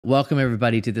Welcome,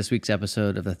 everybody, to this week's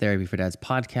episode of the Therapy4Dads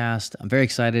Podcast. I'm very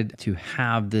excited to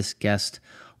have this guest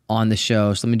on the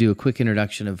show. So let me do a quick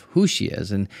introduction of who she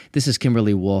is. And this is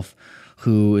Kimberly Wolf,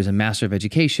 who is a master of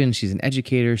education. She's an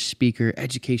educator, speaker,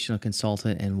 educational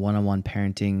consultant, and one-on-one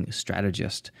parenting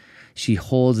strategist. She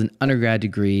holds an undergrad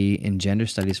degree in gender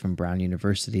studies from Brown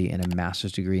University and a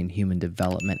master's degree in human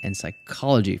development and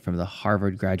psychology from the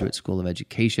Harvard Graduate School of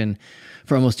Education.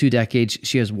 For almost 2 decades,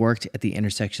 she has worked at the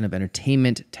intersection of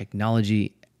entertainment,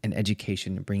 technology, and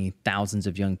education, bringing thousands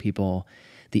of young people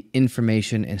the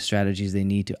information and strategies they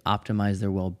need to optimize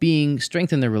their well-being,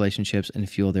 strengthen their relationships, and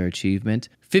fuel their achievement.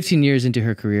 15 years into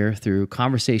her career, through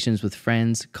conversations with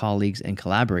friends, colleagues, and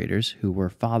collaborators who were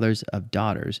fathers of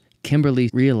daughters, Kimberly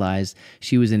realized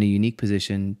she was in a unique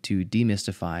position to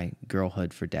demystify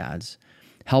girlhood for dads,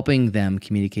 helping them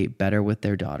communicate better with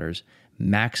their daughters,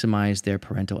 maximize their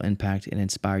parental impact, and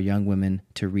inspire young women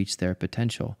to reach their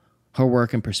potential. Her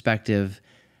work and perspective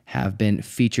have been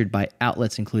featured by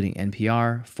outlets including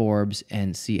NPR, Forbes,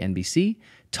 and CNBC.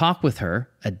 Talk with Her,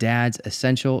 a dad's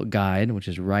essential guide, which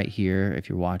is right here. If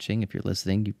you're watching, if you're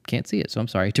listening, you can't see it, so I'm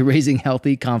sorry, to raising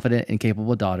healthy, confident, and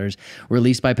capable daughters,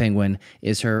 released by Penguin,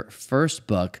 is her first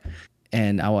book.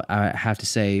 And I have to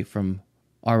say, from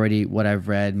already what I've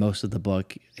read, most of the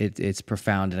book, it's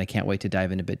profound, and I can't wait to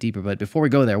dive in a bit deeper. But before we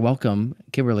go there, welcome,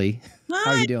 Kimberly. Hi.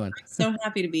 How are you doing? I'm so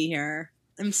happy to be here.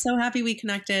 I'm so happy we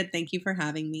connected. Thank you for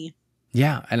having me.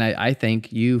 Yeah, and I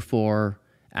thank you for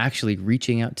actually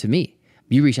reaching out to me.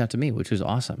 You reached out to me, which was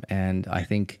awesome. And I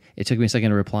think it took me a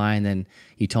second to reply, and then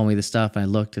you told me the stuff, and I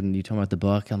looked, and you told me about the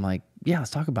book. I'm like, yeah,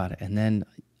 let's talk about it. And then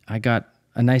I got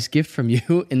a nice gift from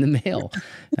you in the mail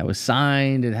that was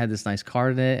signed and had this nice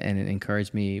card in it, and it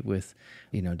encouraged me with,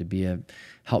 to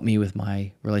help me with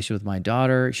my relationship with my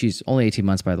daughter. She's only 18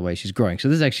 months, by the way. She's growing. So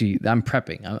this is actually, I'm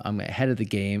prepping. I'm ahead of the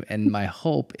game. And my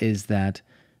hope is that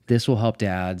this will help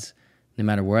dads, no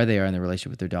matter where they are in their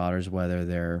relationship with their daughters, whether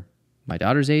they're my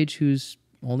daughter's age, who's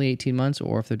only 18 months,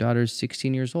 or if their daughter's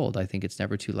 16 years old. I think it's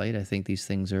never too late. I think these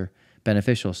things are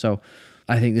beneficial. So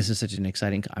I think this is such an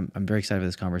exciting, I'm very excited for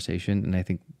this conversation. And I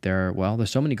think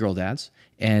there's so many girl dads.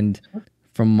 And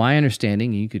from my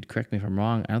understanding, you could correct me if I'm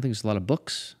wrong, I don't think there's a lot of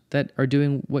books that are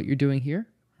doing what you're doing here,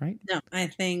 right? No, I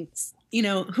think,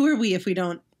 who are we if we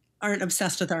aren't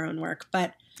obsessed with our own work?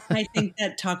 But I think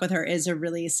that Talk with Her is a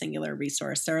really singular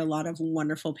resource. There are a lot of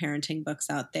wonderful parenting books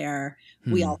out there.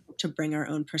 We all hope to bring our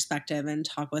own perspective, and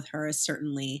Talk with Her is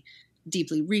certainly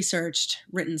deeply researched,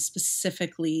 written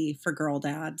specifically for girl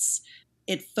dads.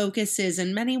 It focuses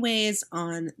in many ways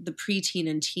on the preteen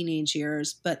and teenage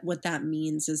years, but what that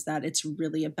means is that it's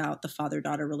really about the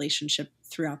father-daughter relationship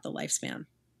throughout the lifespan.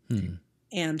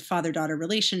 And father-daughter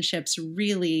relationships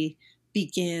really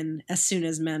begin as soon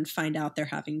as men find out they're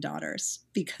having daughters,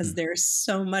 because there's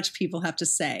so much people have to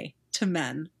say to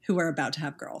men who are about to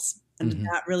have girls. And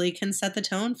that really can set the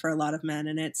tone for a lot of men,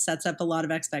 and it sets up a lot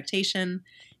of expectation.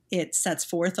 It sets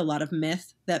forth a lot of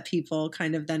myth that people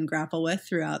kind of then grapple with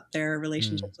throughout their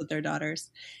relationships with their daughters.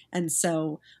 And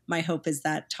so my hope is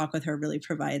that Talk with Her really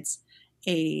provides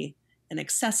an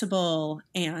accessible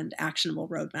and actionable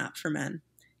roadmap for men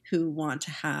who want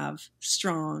to have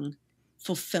strong,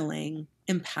 fulfilling,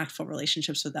 impactful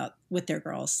relationships with their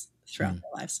girls throughout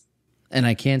their lives. And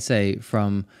I can say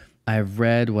I've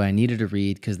read what I needed to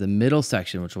read, because the middle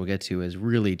section, which we'll get to, is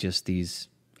really just these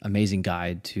amazing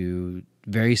guide to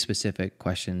very specific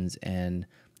questions and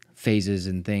phases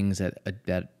and things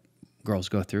that girls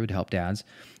go through to help dads.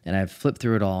 And I've flipped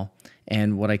through it all.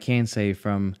 And what I can say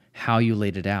from how you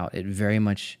laid it out, it very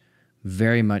much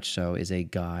so is a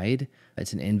guide.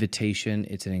 It's an invitation.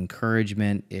 It's an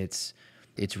encouragement. It's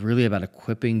really about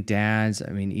equipping dads.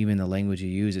 I mean, even the language you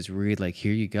use, it's really like,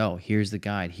 here you go. Here's the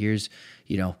guide. Here's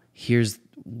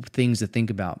things to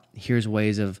think about. Here's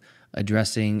ways of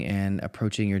addressing and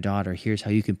approaching your daughter. Here's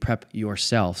how you can prep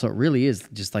yourself. So it really is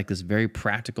just like this very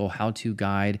practical how-to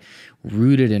guide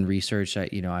rooted in research.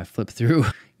 I flipped through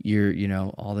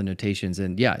all the notations,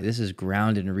 and yeah, this is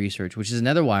grounded in research, which is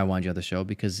another why I wanted you on the show,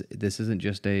 because this isn't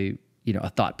just a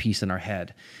thought piece in our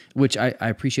head, which I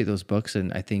appreciate those books.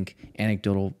 And I think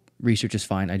anecdotal research is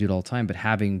fine. I do it all the time, but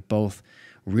having both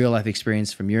real life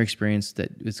experience from your experience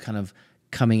that is kind of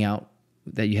coming out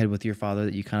that you had with your father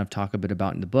that you kind of talk a bit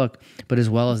about in the book, but as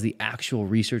well as the actual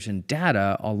research and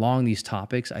data along these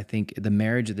topics, I think the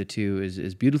marriage of the two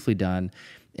is beautifully done.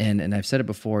 And I've said it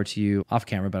before to you off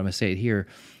camera, but I'm going to say it here.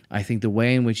 I think the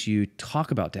way in which you talk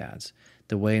about dads,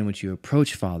 the way in which you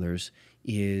approach fathers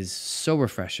is so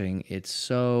refreshing. It's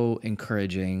so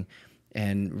encouraging.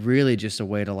 And really just a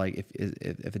way to like,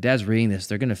 if a dad's reading this,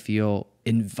 they're going to feel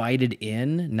invited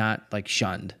in, not like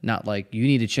shunned, not like you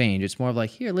need to change. It's more of like,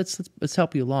 here, let's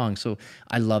help you along. So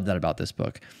I love that about this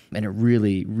book. And it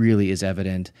really, really is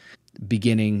evident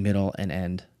beginning, middle, and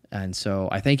end. And so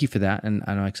I thank you for that. And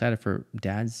I'm excited for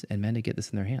dads and men to get this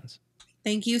in their hands.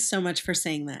 Thank you so much for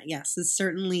saying that. Yes, it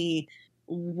certainly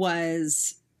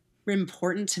was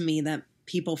important to me that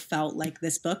people felt like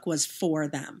this book was for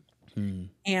them.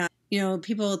 And,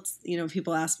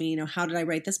 people ask me, how did I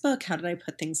write this book? How did I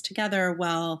put things together?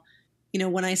 Well,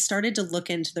 when I started to look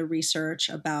into the research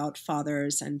about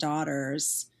fathers and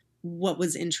daughters, what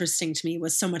was interesting to me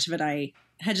was so much of it I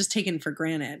had just taken for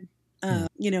granted.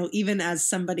 Even as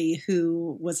somebody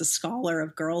who was a scholar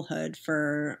of girlhood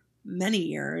for many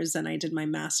years, and I did my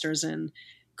master's in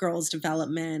girls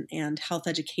development and health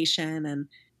education. And,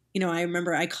 I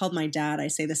remember I called my dad, I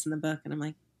say this in the book, and I'm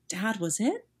like, Dad, was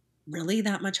it really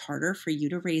that much harder for you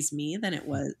to raise me than it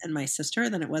was, and my sister,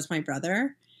 than it was my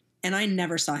brother? And I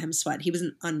never saw him sweat. He was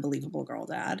an unbelievable girl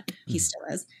dad. He still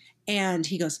is. And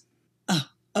he goes,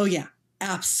 oh yeah,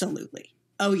 absolutely.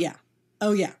 Oh yeah.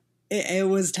 It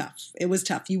was tough. It was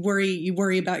tough. You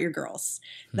worry about your girls.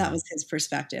 That was his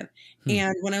perspective.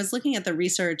 And when I was looking at the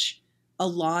research, a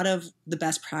lot of the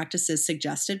best practices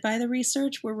suggested by the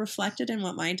research were reflected in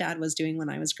what my dad was doing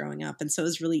when I was growing up. And so it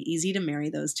was really easy to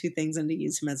marry those two things and to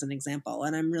use him as an example.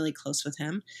 And I'm really close with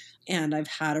him. And I've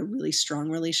had a really strong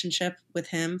relationship with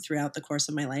him throughout the course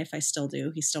of my life. I still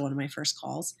do. He's still one of my first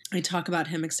calls. I talk about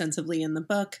him extensively in the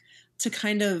book to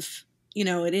kind of,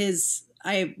 it is,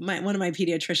 one of my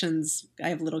pediatricians, I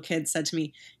have little kids, said to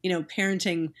me,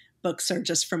 parenting books are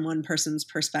just from one person's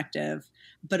perspective.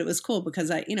 But it was cool because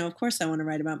of course I want to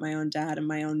write about my own dad and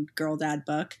my own girl dad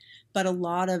book. But a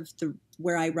lot of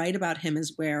where I write about him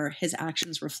is where his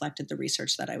actions reflected the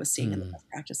research that I was seeing in the best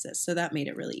practices. So that made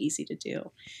it really easy to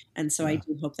do. And so I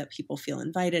do hope that people feel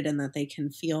invited and that they can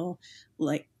feel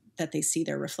like that they see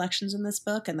their reflections in this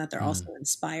book and that they're also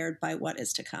inspired by what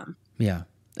is to come. Yeah.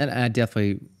 And I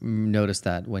definitely noticed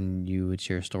that when you would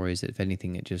share stories, that if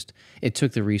anything, it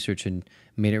took the research and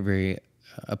made it very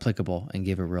applicable and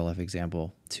gave a real life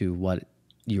example to what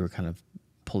you were kind of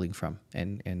pulling from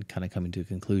and kind of coming to a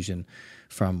conclusion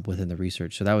from within the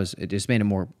research. So it just made it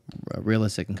more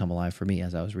realistic and come alive for me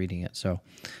as I was reading it. So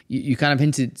you kind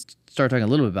of start talking a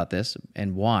little bit about this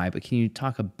and why, but can you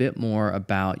talk a bit more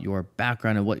about your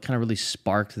background and what kind of really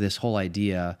sparked this whole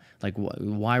idea? Like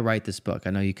why write this book? I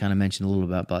know you kind of mentioned a little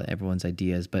bit about everyone's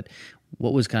ideas, but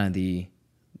what was kind of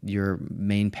your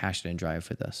main passion and drive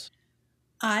for this?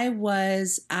 I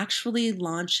was actually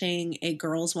launching a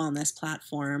girls' wellness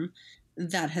platform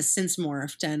that has since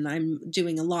morphed, and I'm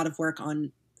doing a lot of work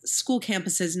on school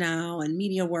campuses now and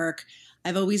media work.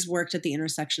 I've always worked at the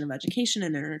intersection of education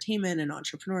and entertainment and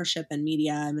entrepreneurship and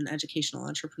media. I'm an educational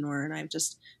entrepreneur, and I'm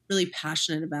just really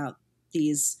passionate about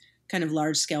these kind of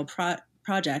large-scale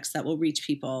projects that will reach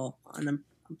people on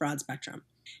a broad spectrum.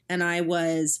 And I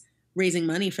was raising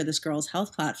money for this girls'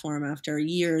 health platform after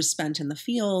years spent in the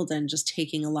field and just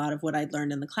taking a lot of what I'd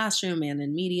learned in the classroom and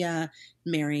in media,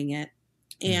 marrying it.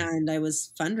 And I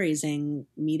was fundraising,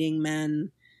 meeting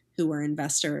men who were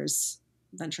investors,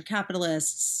 venture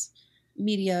capitalists,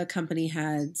 media company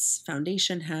heads,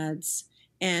 foundation heads,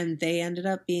 and they ended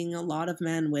up being a lot of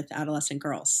men with adolescent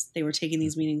girls. They were taking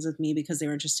these meetings with me because they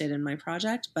were interested in my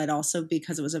project, but also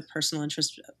because it was a personal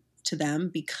interest to them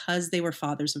because they were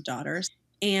fathers of daughters.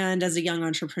 And as a young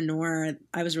entrepreneur,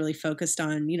 I was really focused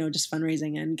on, just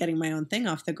fundraising and getting my own thing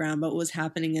off the ground. But what was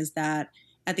happening is that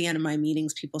at the end of my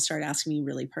meetings, people started asking me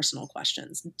really personal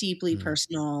questions, deeply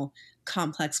personal,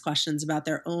 complex questions about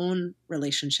their own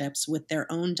relationships with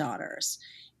their own daughters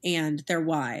and their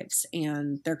wives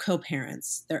and their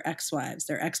co-parents, their ex-wives,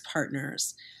 their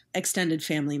ex-partners, extended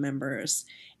family members.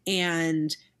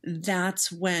 And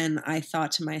that's when I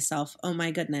thought to myself, oh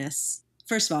my goodness.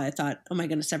 First of all, I thought, oh my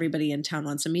goodness, everybody in town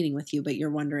wants a meeting with you, but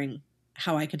you're wondering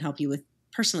how I can help you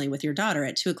personally with your daughter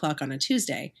at 2:00 on a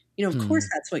Tuesday. Of course,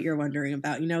 that's what you're wondering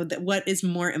about, that what is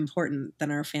more important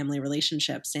than our family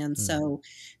relationships. And so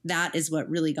that is what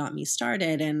really got me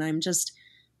started. And I'm just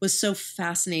was so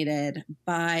fascinated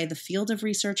by the field of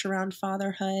research around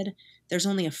fatherhood. There's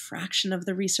only a fraction of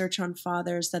the research on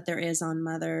fathers that there is on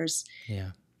mothers.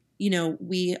 Yeah.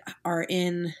 We are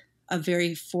in a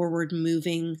very forward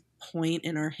moving point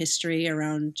in our history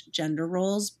around gender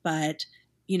roles, but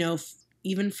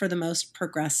even for the most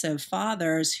progressive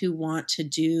fathers who want to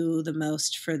do the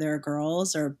most for their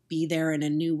girls or be there in a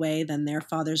new way than their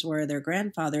fathers were, their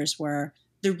grandfathers were,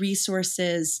 the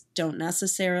resources don't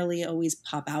necessarily always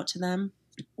pop out to them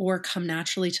or come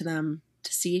naturally to them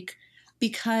to seek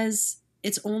because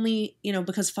it's only,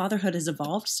 because fatherhood has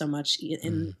evolved so much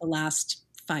in the last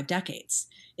 5 decades.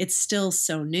 It's still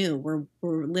so new.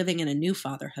 We're living in a new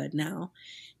fatherhood now.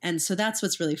 And so that's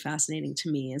what's really fascinating to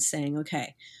me, is saying,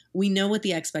 okay, we know what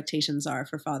the expectations are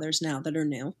for fathers now that are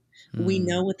new. We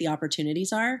know what the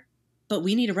opportunities are, but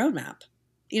we need a roadmap.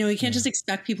 We can't just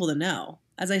expect people to know.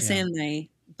 As I say in my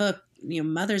book,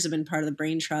 mothers have been part of the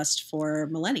brain trust for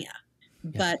millennia,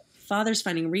 but fathers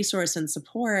finding resource and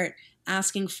support,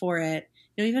 asking for it.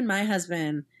 Even my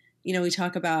husband, we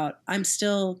talk about, I'm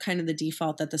still kind of the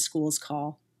default that the schools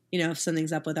call, if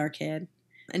something's up with our kid,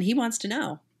 and he wants to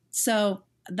know. So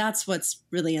that's what's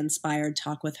really inspired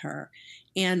Talk with Her.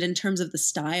 And in terms of the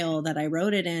style that I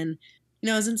wrote it in,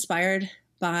 I was inspired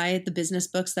by the business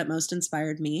books that most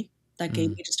inspired me, that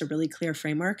gave me just a really clear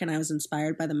framework. And I was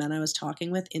inspired by the men I was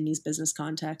talking with in these business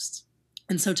contexts.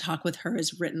 And so Talk with Her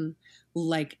is written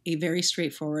like a very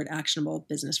straightforward, actionable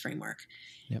business framework.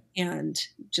 And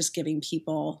just giving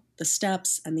people the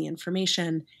steps and the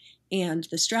information and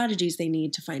the strategies they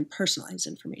need to find personalized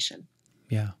information.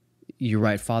 Yeah. You're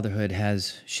right. Fatherhood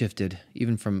has shifted,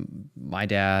 even from my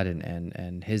dad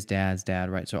and his dad's dad,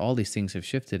 right? So all these things have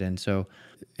shifted. And so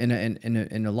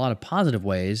in a lot of positive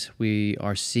ways, we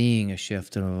are seeing a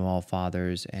shift in all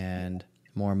fathers and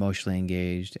more emotionally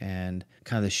engaged, and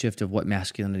kind of the shift of what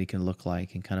masculinity can look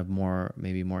like, and kind of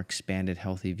maybe more expanded,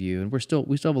 healthy view. And we still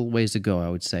have a ways to go, I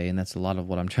would say. And that's a lot of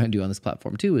what I'm trying to do on this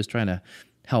platform too, is trying to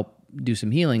help do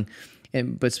some healing.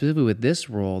 But specifically with this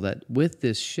role, that with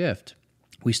this shift,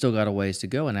 we still got a ways to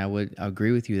go. And I would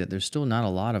agree with you that there's still not a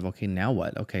lot of, okay, now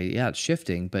what? Okay, yeah, it's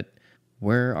shifting, but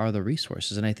where are the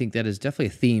resources? And I think that is definitely a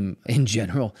theme in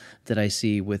general that I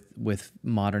see with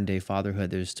modern day fatherhood.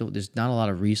 There's not a lot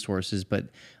of resources, but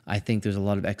I think there's a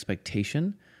lot of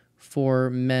expectation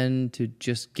for men to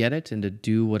just get it and to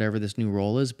do whatever this new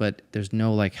role is, but there's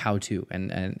no like how to.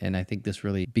 And I think this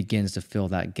really begins to fill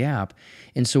that gap.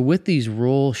 And so with these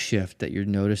role shift that you're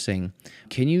noticing,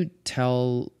 can you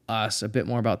tell us a bit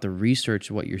more about the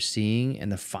research, what you're seeing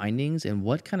and the findings, and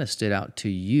what kind of stood out to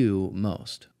you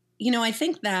most? I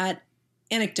think that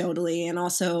anecdotally and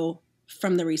also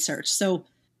from the research. So,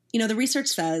 the research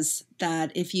says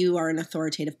that if you are an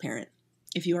authoritative parent,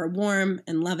 if you are warm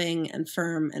and loving and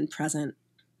firm and present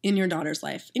in your daughter's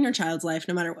life, in your child's life,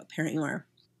 no matter what parent you are,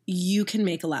 you can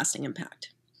make a lasting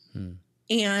impact.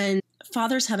 And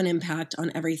fathers have an impact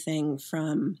on everything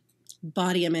from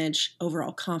body image,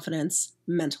 overall confidence,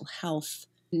 mental health,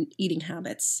 eating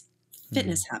habits,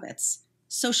 fitness habits,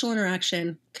 social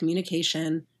interaction,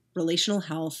 communication, relational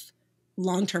health,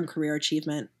 long-term career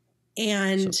achievement.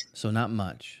 And so not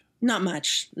much. Not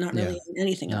really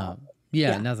anything else.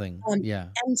 Nothing.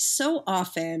 And so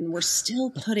often we're still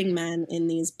putting men in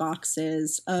these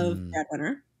boxes of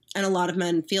breadwinner. And a lot of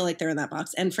men feel like they're in that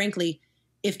box. And frankly,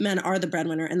 if men are the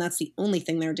breadwinner and that's the only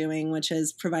thing they're doing, which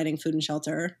is providing food and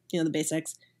shelter, the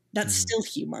basics, that's still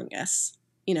humongous,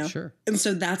 Sure. And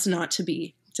so that's not to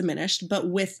be diminished. But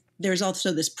there's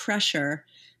also this pressure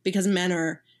because men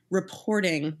are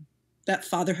reporting that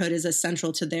fatherhood is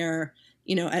essential to their,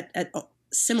 at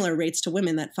similar rates to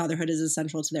women, that fatherhood is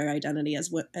essential to their identity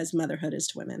as motherhood is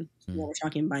to women. Well, we're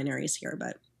talking binaries here,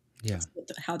 but that's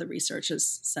how the research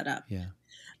is set up. Yeah.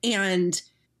 And,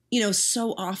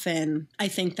 so often I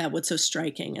think that what's so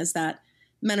striking is that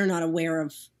men are not aware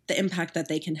of the impact that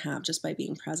they can have just by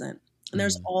being present. And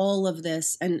there's all of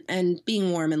this and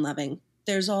being warm and loving.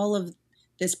 There's all of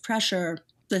this pressure,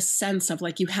 this sense of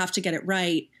like, you have to get it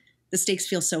right. The stakes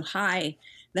feel so high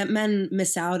that men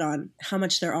miss out on how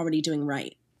much they're already doing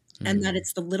right. And that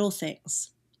it's the little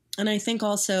things. And I think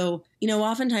also,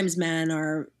 oftentimes men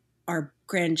are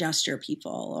grand gesture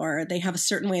people, or they have a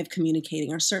certain way of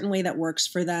communicating or a certain way that works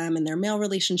for them in their male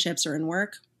relationships or in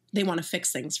work. They want to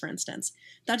fix things, for instance.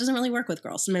 That doesn't really work with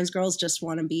girls. Sometimes girls just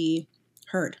want to be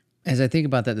heard. As I think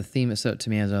about that, the theme that stood out to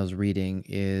me as I was reading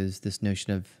is this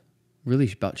notion of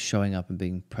really about showing up and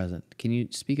being present. Can you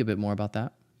speak a bit more about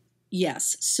that?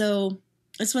 Yes. So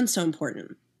this one's so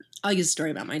important. I'll use a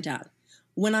story about my dad.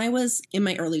 When I was in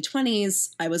my early 20s,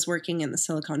 I was working in the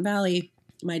Silicon Valley.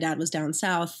 My dad was down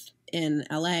south in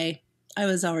LA. I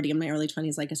was already in my early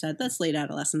 20s, like I said. That's late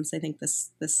adolescence. I think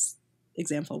this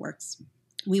example works.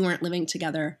 We weren't living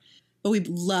together, but we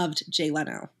loved Jay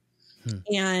Leno.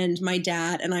 And my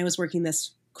dad and I was working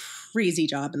this crazy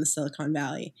job in the Silicon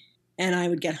Valley. And I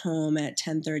would get home at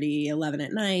 10:30, 11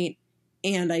 at night,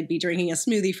 and I'd be drinking a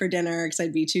smoothie for dinner because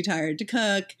I'd be too tired to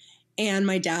cook. And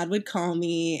my dad would call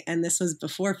me, and this was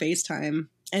before FaceTime,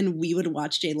 and we would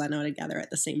watch Jay Leno together at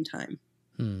the same time.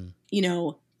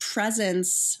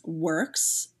 Presence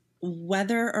works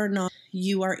whether or not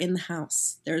you are in the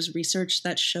house. There's research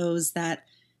that shows that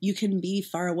You can be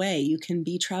far away. You can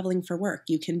be traveling for work.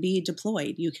 You can be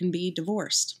deployed. You can be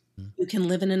divorced. You can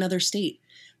live in another state,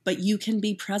 but you can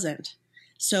be present.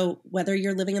 So whether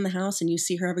you're living in the house and you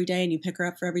see her every day and you pick her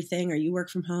up for everything, or you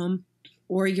work from home,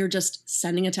 or you're just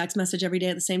sending a text message every day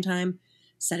at the same time,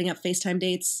 setting up FaceTime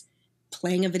dates,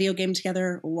 playing a video game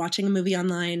together, watching a movie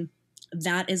online,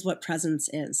 that is what presence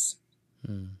is.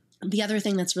 The other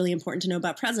thing that's really important to know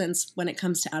about presence when it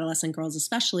comes to adolescent girls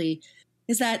especially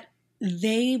is that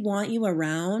they want you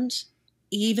around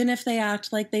even if they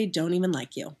act like they don't even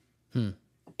like you.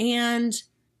 And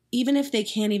even if they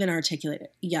can't even articulate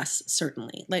it. Yes,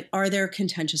 certainly. Like, are there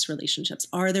contentious relationships?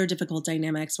 Are there difficult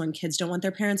dynamics when kids don't want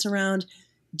their parents around?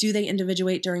 Do they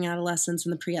individuate during adolescence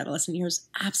and the pre-adolescent years?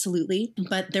 Absolutely.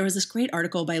 But there was this great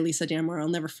article by Lisa Damore, I'll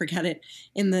never forget it,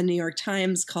 in the New York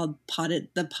Times called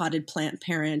The Potted Plant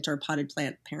Parent, or Potted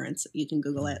Plant Parents. You can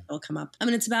Google it. It'll come up. I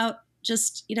mean, it's about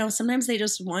just, sometimes they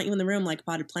just want you in the room like a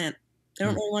potted plant. They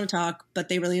don't really want to talk, but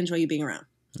they really enjoy you being around,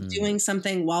 doing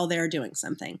something while they're doing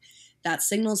something. That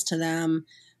signals to them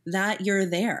that you're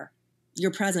there, you're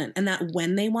present, and that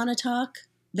when they want to talk,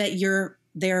 that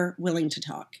they're willing to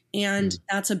talk. And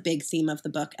that's a big theme of the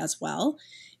book as well,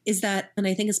 is that, and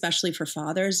I think especially for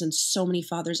fathers, and so many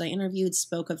fathers I interviewed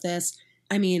spoke of this.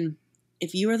 I mean,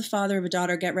 if you are the father of a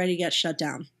daughter, get ready to get shut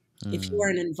down. If you are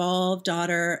an involved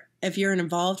daughter, if you're an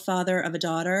involved father of a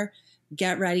daughter,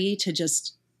 get ready to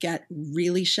just get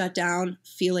really shut down,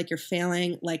 feel like you're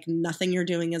failing, like nothing you're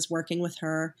doing is working with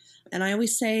her. And I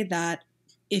always say that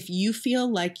if you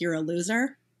feel like you're a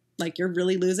loser, like you're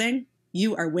really losing,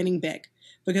 you are winning big,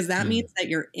 because that means that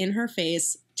you're in her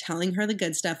face telling her the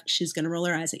good stuff. She's going to roll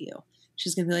her eyes at you.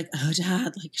 She's going to be like, oh,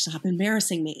 Dad, like, stop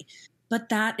embarrassing me. But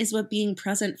that is what being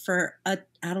present for an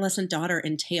adolescent daughter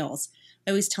entails. I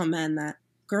always tell men that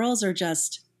girls are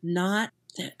just not,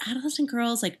 adolescent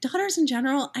girls, like daughters in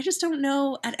general, I just don't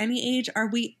know at any age, are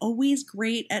we always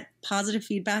great at positive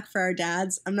feedback for our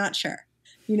dads? I'm not sure.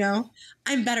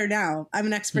 I'm better now. I'm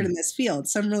an expert in this field,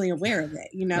 so I'm really aware of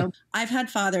it. I've had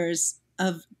fathers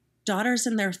of daughters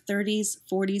in their 30s,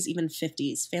 40s, even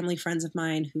 50s, family friends of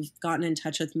mine who've gotten in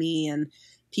touch with me, and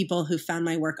people who found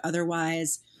my work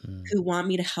otherwise, who want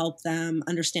me to help them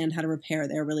understand how to repair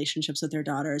their relationships with their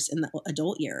daughters in the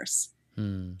adult years.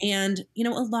 And, a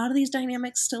lot of these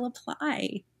dynamics still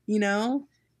apply. They'll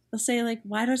say, like,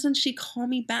 why doesn't she call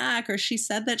me back? Or she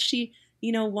said that she,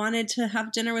 wanted to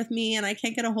have dinner with me and I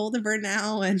can't get a hold of her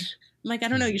now. And I'm like, I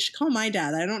don't know. You should call my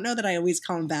dad. I don't know that I always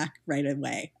call him back right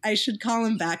away. I should call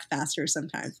him back faster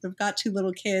sometimes. I've got 2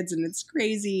 little kids and it's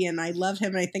crazy and I love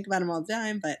him and I think about him all the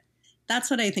time. But that's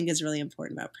what I think is really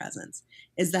important about presence,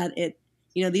 is that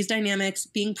these dynamics,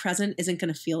 being present isn't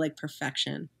going to feel like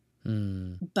perfection.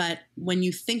 But when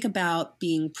you think about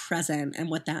being present and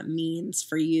what that means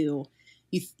for you,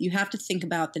 you have to think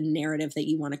about the narrative that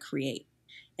you want to create.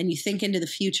 And you think into the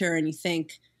future and you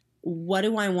think, what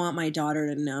do I want my daughter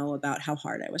to know about how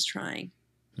hard I was trying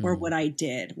or what I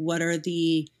did? What are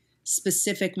the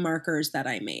specific markers that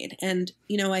I made? And,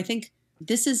 I think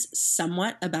this is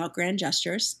somewhat about grand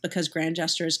gestures, because grand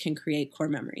gestures can create core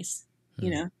memories.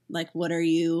 Like, what are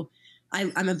you?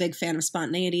 I'm a big fan of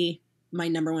spontaneity. My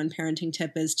number one parenting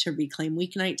tip is to reclaim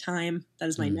weeknight time. That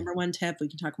is my number one tip. We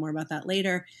can talk more about that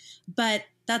later. But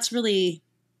that's really,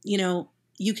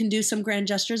 you can do some grand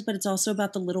gestures, but it's also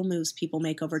about the little moves people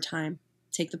make over time.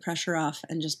 Take the pressure off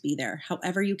and just be there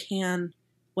however you can,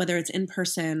 whether it's in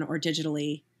person or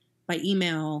digitally, by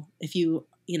email, if you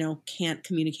can't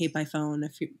communicate by phone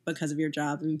because of your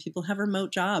job. I mean, people have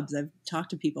remote jobs. I've talked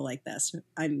to people like this.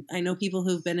 I know people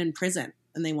who've been in prison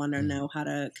and they want to know how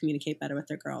to communicate better with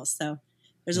their girls. So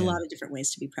there's a lot of different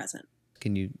ways to be present.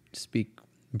 Can you speak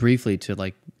briefly to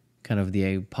kind of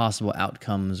the possible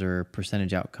outcomes or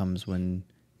percentage outcomes when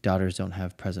daughters don't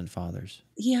have present fathers?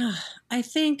 Yeah, I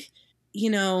think,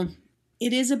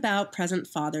 it is about present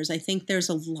fathers. I think there's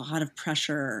a lot of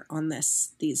pressure on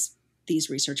these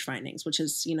research findings, which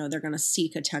is, they're going to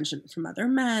seek attention from other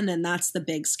men. And that's the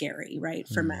big scary, right,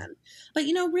 for men. But,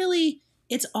 really,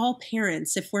 it's all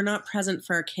parents. If we're not present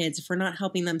for our kids, if we're not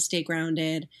helping them stay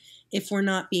grounded, if we're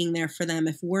not being there for them,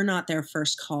 if we're not their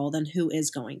first call, then who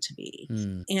is going to be?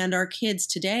 And our kids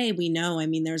today, we know,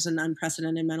 there's an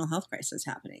unprecedented mental health crisis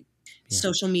happening. Yeah.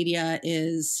 Social media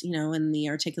is, in the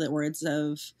articulate words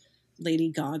of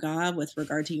Lady Gaga, with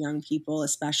regard to young people,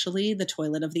 especially, the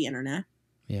toilet of the internet.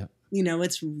 Yeah.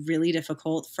 It's really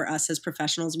difficult for us as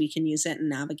professionals. We can use it and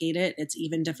navigate it. It's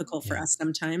even difficult for us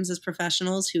sometimes as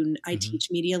professionals who I teach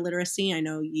media literacy. I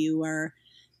know you are,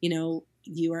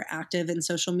 you are active in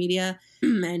social media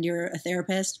and you're a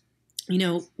therapist.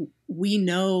 We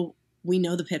know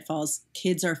the pitfalls.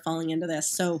 Kids are falling into this.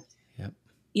 So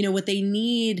what they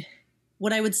need,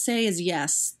 what I would say is,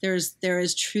 yes, there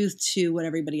is truth to what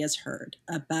everybody has heard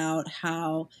about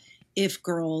how if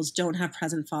girls don't have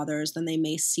present fathers, then they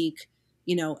may seek,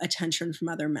 attention from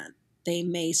other men. They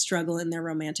may struggle in their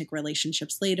romantic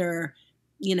relationships later.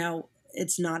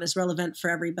 It's not as relevant for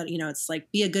everybody. It's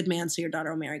like, be a good man so your daughter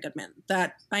will marry a good man.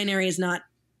 That binary is not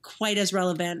quite as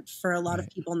relevant for a lot of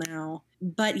people now.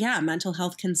 But yeah, mental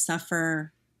health can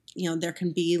suffer. There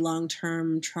can be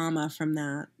long-term trauma from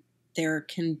that. There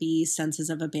can be senses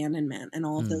of abandonment, and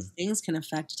all of those things can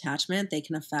affect attachment. They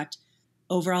can affect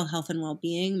overall health and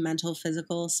well-being, mental,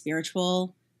 physical,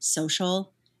 spiritual,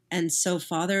 social. And so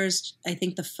fathers, I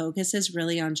think the focus is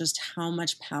really on just how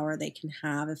much power they can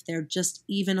have if they're just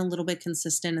even a little bit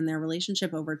consistent in their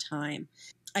relationship over time.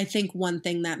 I think one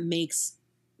thing that makes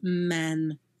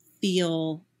men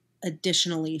feel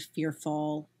additionally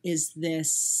fearful is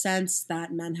this sense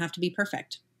that men have to be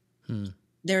perfect.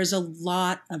 There's a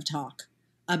lot of talk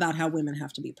about how women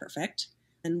have to be perfect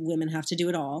and women have to do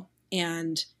it all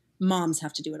and moms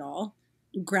have to do it all,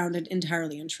 grounded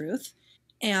entirely in truth.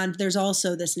 And there's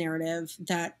also this narrative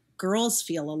that girls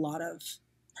feel a lot of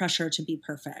pressure to be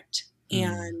perfect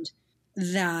and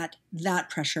that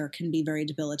pressure can be very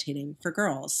debilitating for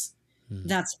girls.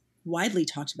 That's widely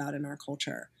talked about in our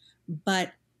culture.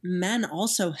 But men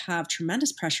also have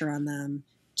tremendous pressure on them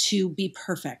to be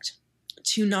perfect,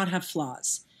 to not have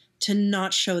flaws, to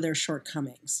not show their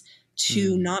shortcomings,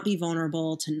 to not be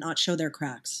vulnerable, to not show their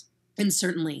cracks. And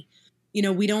certainly,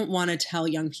 we don't want to tell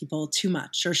young people too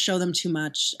much or show them too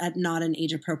much at not an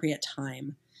age appropriate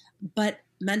time. But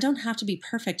men don't have to be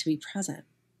perfect to be present,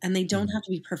 and they don't have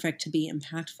to be perfect to be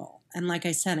impactful. And like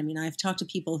I said, I've talked to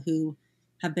people who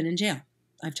have been in jail.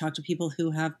 I've talked to people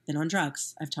who have been on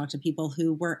drugs. I've talked to people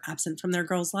who were absent from their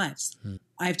girls' lives.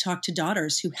 I've talked to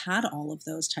daughters who had all of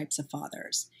those types of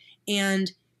fathers.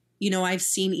 And, I've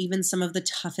seen even some of the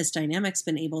toughest dynamics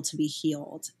been able to be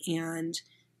healed. And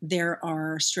there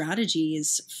are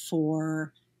strategies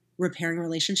for repairing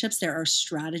relationships. There are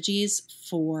strategies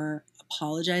for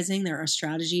apologizing. There are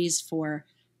strategies for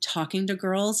talking to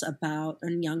girls about,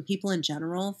 and young people in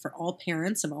general, for all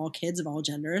parents of all kids of all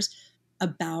genders,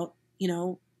 about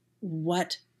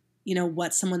what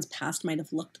someone's past might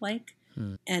have looked like,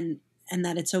 and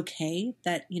that it's okay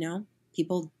that,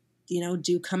 people,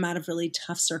 do come out of really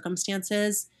tough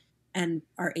circumstances and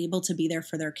are able to be there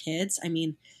for their kids.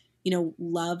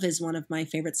 Love is one of my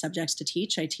favorite subjects to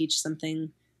teach. I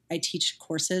teach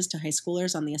courses to high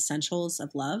schoolers on the essentials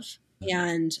of love.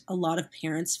 And a lot of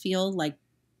parents feel like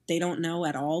they don't know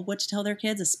at all what to tell their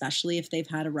kids, especially if they've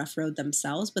had a rough road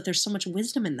themselves, but there's so much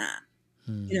wisdom in that.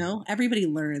 Everybody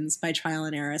learns by trial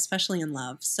and error, especially in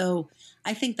love. So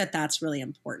I think that that's really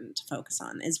important to focus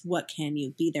on, is what can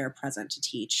you be there present to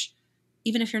teach,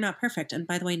 even if you're not perfect. And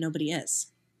by the way, nobody is.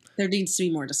 There needs to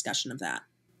be more discussion of that.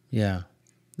 Yeah,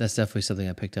 that's definitely something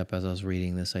I picked up as I was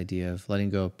reading, this idea of letting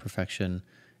go of perfection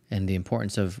and the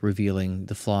importance of revealing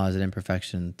the flaws and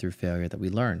imperfection through failure that we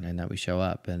learn and that we show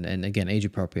up. And again, age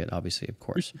appropriate, obviously, of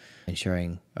course, and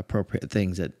sharing appropriate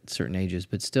things at certain ages.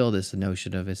 But still, this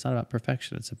notion of it's not about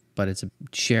perfection, but it's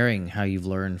sharing how you've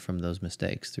learned from those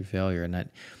mistakes through failure. And I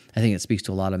think it speaks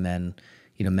to a lot of men.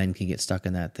 Men can get stuck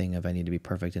in that thing of I need to be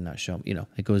perfect and not show.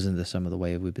 It goes into some of the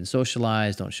way we've been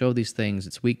socialized. Don't show these things.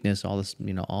 It's weakness. All this,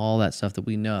 all that stuff that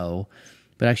we know.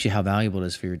 But actually, how valuable it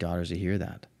is for your daughters to hear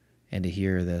that. And to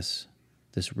hear this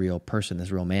real person,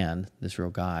 this real man, this real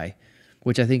guy,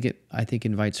 which I think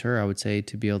invites her, I would say,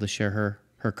 to be able to share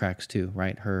her cracks too,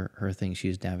 right? Her things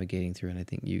she's navigating through, and I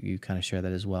think you kind of share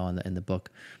that as well in the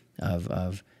book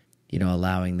of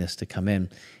allowing this to come in,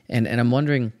 and I'm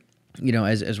wondering,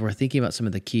 as we're thinking about some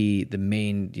of the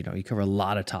main, you cover a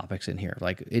lot of topics in here,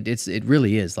 like it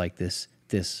really is like this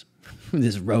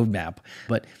roadmap,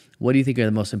 but what do you think are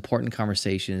the most important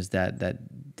conversations that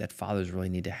fathers really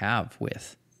need to have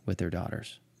with their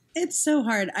daughters? It's so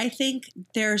hard. I think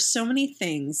there are so many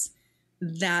things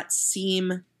that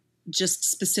seem just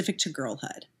specific to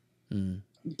girlhood.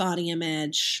 Body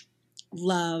image,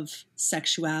 love,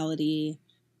 sexuality,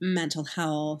 mental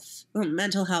health. Well,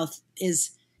 mental health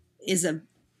is an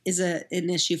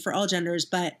issue for all genders,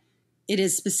 but it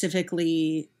is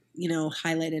specifically,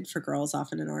 highlighted for girls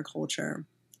often in our culture.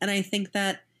 And I think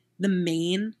that the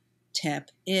main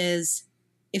tip is,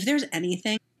 if there's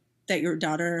anything that your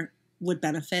daughter would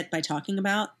benefit by talking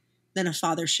about, then a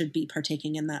father should be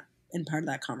partaking in part of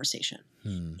that conversation.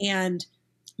 And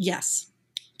yes,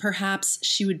 perhaps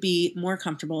she would be more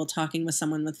comfortable talking with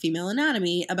someone with female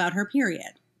anatomy about her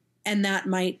period. And that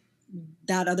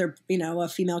other, a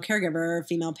female caregiver or a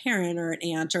female parent or an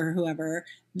aunt or whoever,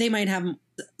 they might have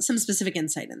some specific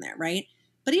insight in there, right?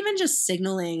 But even just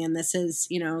signaling, and this is,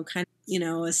 kind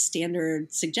of, a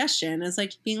standard suggestion is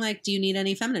like being like, do you need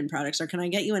any feminine products, or can I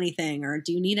get you anything, or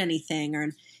do you need anything,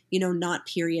 or, not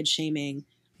period shaming.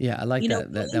 Yeah, I like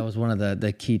that. That was one of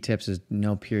the key tips is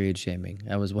no period shaming.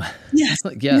 That was what, Yes.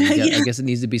 like, I guess it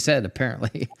needs to be said,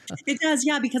 apparently. It does.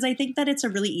 Yeah. Because I think that it's a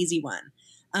really easy one.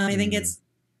 I think it's,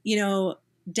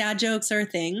 dad jokes are a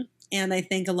thing. And I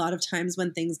think a lot of times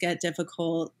when things get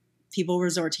difficult, people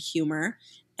resort to humor.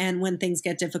 And when things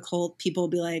get difficult, people will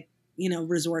be like,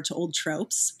 resort to old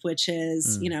tropes, which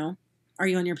is, are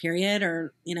you on your period?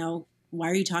 Or, why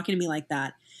are you talking to me like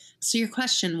that? So your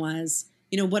question was,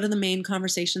 what are the main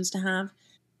conversations to have?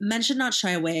 Men should not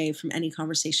shy away from any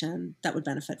conversation that would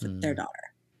benefit their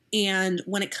daughter. And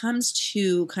when it comes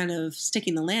to kind of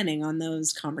sticking the landing on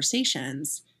those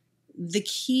conversations, the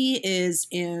key is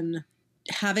in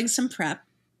having some prep.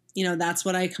 That's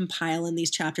what I compile in these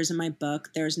chapters in my book.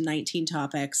 There's 19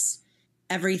 topics,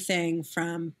 everything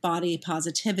from body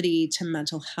positivity to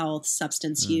mental health,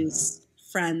 substance use,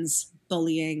 friends,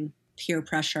 bullying, peer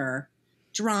pressure,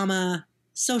 drama,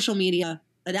 social media,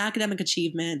 academic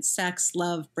achievement, sex,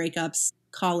 love, breakups,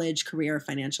 college, career,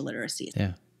 financial literacy.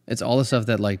 Yeah. It's all the stuff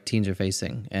that like teens are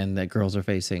facing and that girls are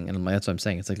facing. And that's what I'm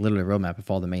saying. It's like literally a roadmap of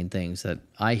all the main things that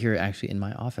I hear actually in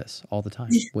my office all the time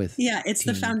with it's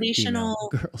the foundational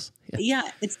girls.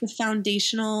 It's the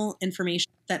foundational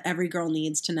information that every girl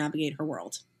needs to navigate her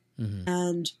world. Mm-hmm.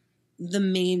 And the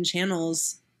main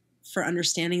channels for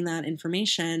understanding that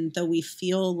information, though we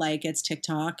feel like it's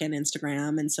TikTok and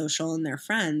Instagram and social and their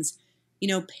friends,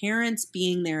 parents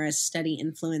being there as steady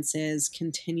influences,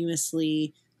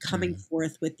 continuously coming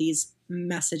forth with these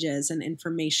messages and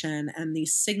information and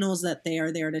these signals that they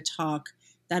are there to talk,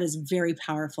 that is very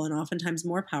powerful and oftentimes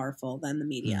more powerful than the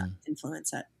media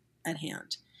influence at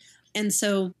hand. And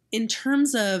so in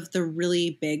terms of the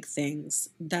really big things,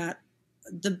 that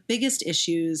the biggest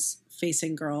issues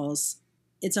facing girls,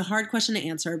 it's a hard question to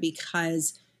answer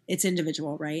because it's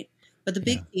individual, right? But the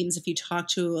big themes, if you talk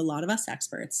to a lot of us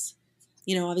experts,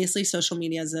 obviously social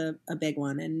media is a big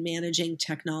one, and managing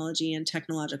technology and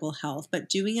technological health, but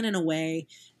doing it in a way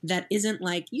that isn't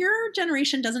like, your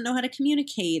generation doesn't know how to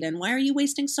communicate and why are you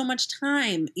wasting so much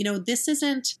time? This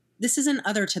isn't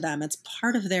other to them. It's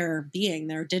part of their being.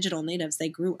 They're digital natives. They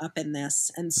grew up in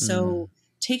this. And so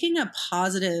taking a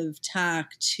positive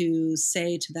tack to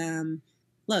say to them,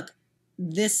 look,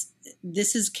 this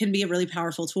can be a really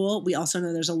powerful tool. We also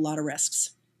know there's a lot of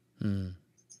risks.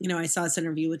 I saw this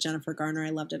interview with Jennifer Garner. I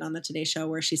loved it on the Today Show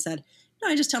where she said,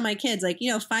 I just tell my kids, like,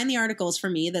 find the articles for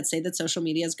me that say that social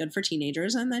media is good for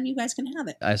teenagers, and then you guys can have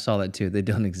it. I saw that too. They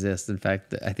don't exist. In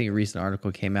fact, I think a recent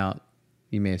article came out,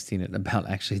 you may have seen it, about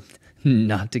actually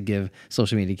not to give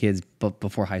social media to kids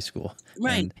before high school.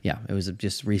 Right. And it was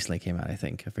just recently came out, I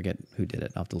think. I forget who did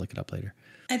it. I'll have to look it up later.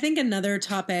 I think another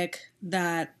topic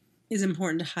that is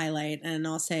important to highlight, and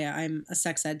I'll say I'm a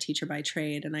sex ed teacher by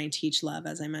trade, and I teach love,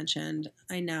 as I mentioned.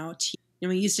 I now teach,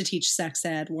 we used to teach sex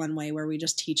ed one way where we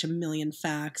just teach a million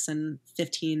facts and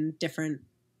 15 different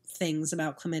things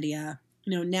about chlamydia.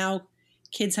 Now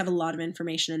kids have a lot of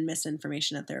information and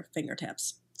misinformation at their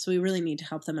fingertips. So we really need to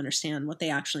help them understand what they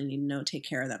actually need to know to take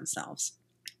care of themselves.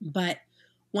 But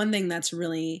one thing that's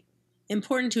really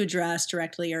important to address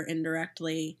directly or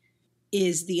indirectly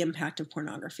is the impact of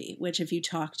pornography, which if you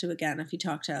talk to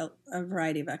a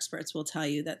variety of experts will tell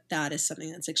you that is something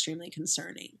that's extremely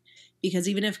concerning. Because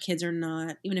even if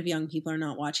young people are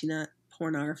not watching that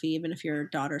pornography, even if your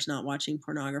daughter's not watching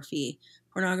pornography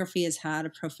has had a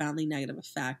profoundly negative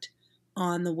effect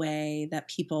on the way that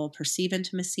people perceive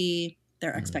intimacy,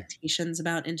 their expectations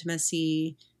about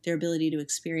intimacy, their ability to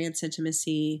experience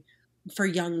intimacy. For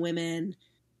young women,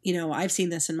 I've seen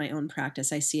this in my own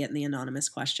practice. I see it in the anonymous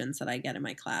questions that I get in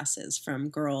my classes from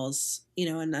girls,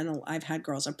 and I've had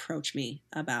girls approach me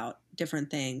about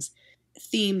different things,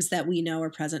 themes that we know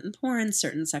are present in porn,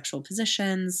 certain sexual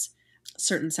positions,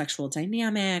 certain sexual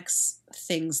dynamics,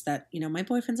 things that, my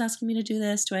boyfriend's asking me to do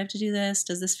this. Do I have to do this?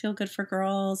 Does this feel good for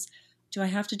girls? Do I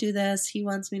have to do this? He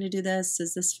wants me to do this.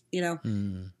 Is this,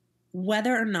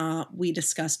 whether or not we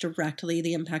discuss directly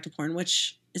the impact of porn,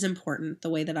 which is important, the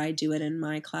way that I do it in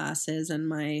my classes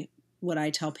and what I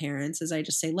tell parents is I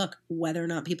just say, look, whether or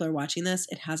not people are watching this,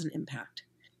 it has an impact.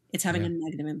 It's having a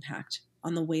negative impact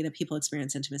on the way that people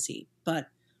experience intimacy. But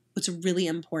what's really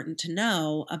important to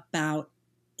know about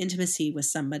intimacy with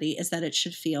somebody is that it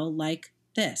should feel like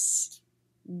this,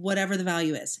 whatever the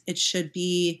value is. It should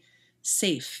be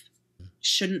safe.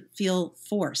 Shouldn't feel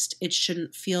forced. It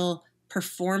shouldn't feel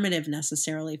performative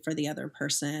necessarily for the other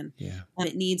person. Yeah.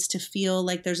 It needs to feel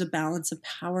like there's a balance of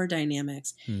power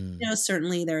dynamics.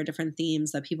 Certainly there are different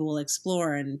themes that people will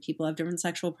explore, and people have different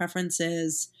sexual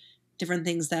preferences, different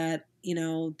things that,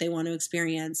 they want to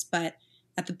experience. But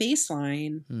at the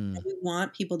baseline, we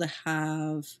want people to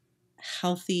have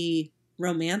healthy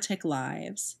romantic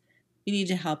lives. You need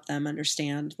to help them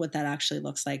understand what that actually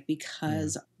looks like,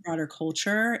 because broader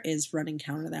culture is running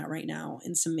counter to that right now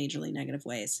in some majorly negative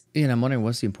ways. Yeah, and I'm wondering,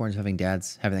 what's the importance of having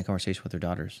dads having that conversation with their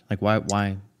daughters? Like, why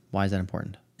is that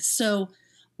important? So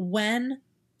when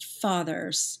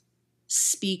fathers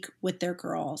speak with their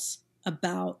girls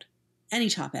about any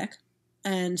topic,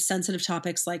 and sensitive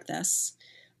topics like this,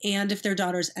 and if their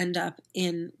daughters end up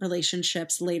in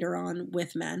relationships later on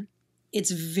with men,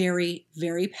 it's very,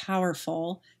 very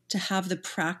powerful to have the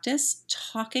practice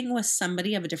talking with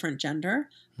somebody of a different gender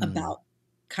about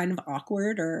kind of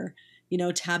awkward or,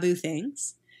 taboo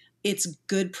things. It's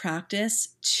good practice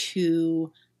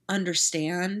to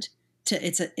understand.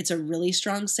 It's a really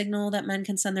strong signal that men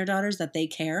can send their daughters that they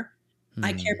care.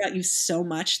 I care about you so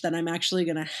much that I'm actually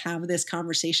going to have this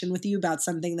conversation with you about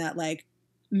something that like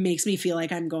makes me feel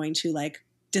like I'm going to like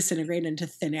disintegrate into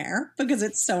thin air because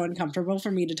it's so uncomfortable for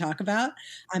me to talk about.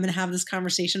 I'm going to have this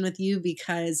conversation with you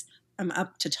because I'm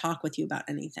up to talk with you about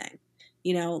anything.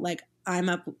 Like I'm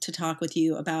up to talk with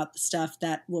you about the stuff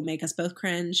that will make us both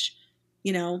cringe.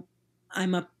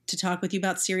 I'm up to talk with you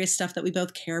about serious stuff that we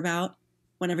both care about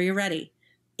whenever you're ready.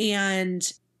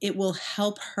 And it will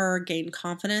help her gain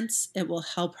confidence. It will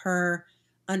help her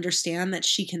understand that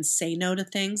she can say no to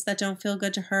things that don't feel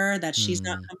good to her, that she's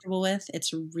not comfortable with.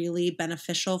 It's really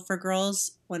beneficial for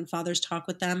girls when fathers talk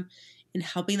with them in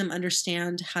helping them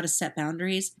understand how to set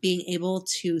boundaries, being able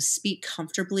to speak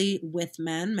comfortably with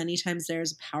men. Many times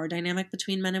there's a power dynamic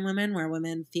between men and women where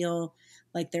women feel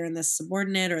like they're in this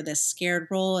subordinate or this scared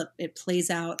role. It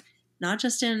plays out not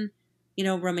just in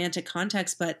romantic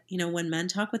context, but, when men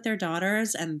talk with their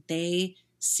daughters and they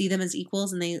see them as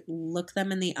equals and they look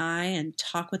them in the eye and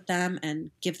talk with them and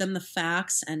give them the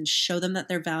facts and show them that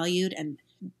they're valued and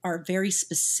are very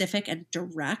specific and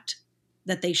direct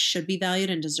that they should be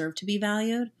valued and deserve to be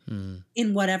valued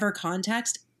in whatever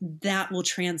context, that will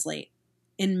translate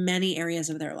in many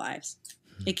areas of their lives.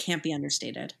 It can't be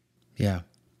understated. Yeah.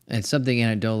 And something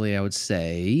anecdotally, I would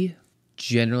say,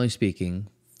 generally speaking,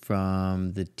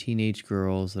 from the teenage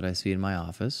girls that I see in my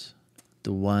office,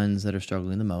 the ones that are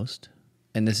struggling the most,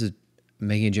 and this is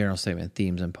making a general statement,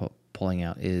 themes I'm pulling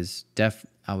out, is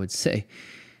I would say,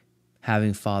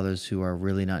 having fathers who are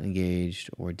really not engaged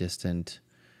or distant.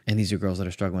 And these are girls that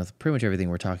are struggling with pretty much everything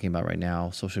we're talking about right now: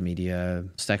 social media,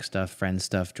 sex stuff, friend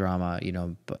stuff, drama,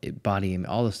 body,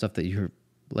 all the stuff that you're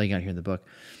laying out here in the book.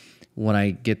 When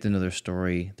I get to know their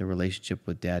story, the relationship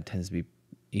with dad tends to be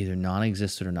either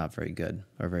non-existent or not very good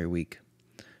or very weak.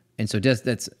 And so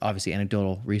that's obviously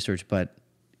anecdotal research, but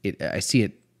I see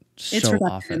it so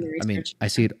often. I mean, I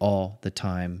see it all the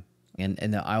time.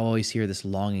 And I always hear this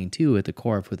longing too at the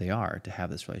core of who they are to have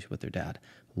this relationship with their dad,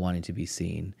 wanting to be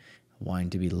seen, wanting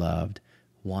to be loved,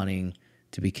 wanting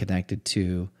to be connected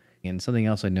to. And something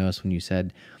else I noticed when you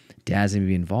said dads need to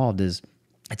be involved is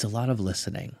it's a lot of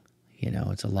listening.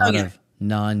 It's a lot of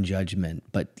non-judgment,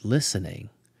 but listening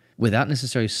without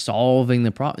necessarily solving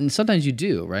the problem. And sometimes you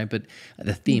do, right? But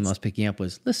the theme I was picking up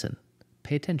was listen,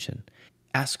 pay attention,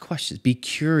 ask questions, be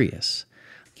curious.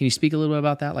 Can you speak a little bit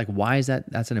about that? Like, why is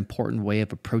that's an important way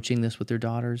of approaching this with their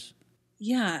daughters?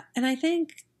 Yeah. And I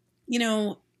think,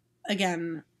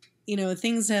 again,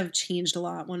 things have changed a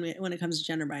lot when it comes to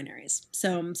gender binaries.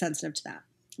 So I'm sensitive to that.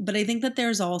 But I think that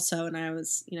there's also, and I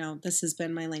was, this has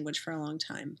been my language for a long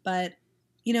time, but,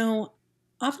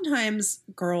 oftentimes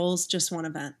girls just want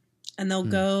to vent. And they'll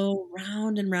go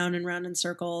round and round and round in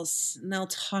circles, and they'll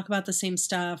talk about the same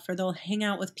stuff, or they'll hang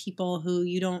out with people who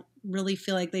you don't really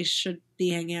feel like they should be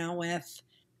hanging out with.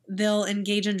 They'll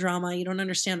engage in drama. You don't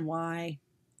understand why.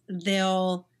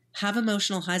 They'll have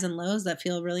emotional highs and lows that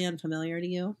feel really unfamiliar to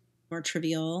you or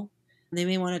trivial. They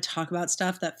may want to talk about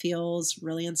stuff that feels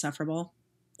really insufferable.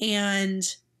 And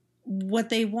what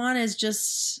they want is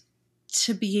just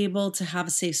to be able to have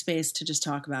a safe space to just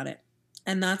talk about it.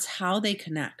 And that's how they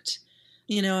connect.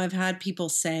 I've had people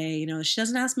say, she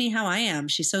doesn't ask me how I am.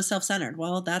 She's so self-centered.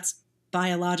 Well, that's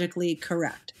biologically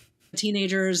correct.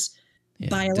 Teenagers,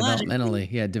 biologically.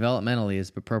 Developmentally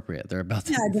is appropriate. They're about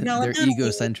they're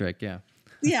egocentric. Yeah.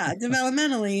 Yeah.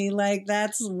 Developmentally, like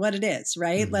that's what it is,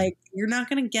 right? Mm-hmm. Like you're not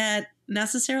going to get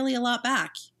necessarily a lot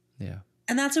back. Yeah.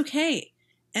 And that's okay.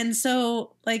 And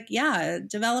so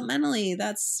developmentally,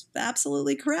 that's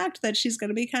absolutely correct that she's going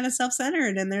to be kind of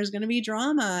self-centered and there's going to be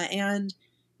drama. And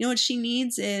what she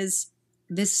needs is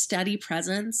this steady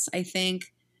presence, I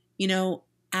think,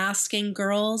 asking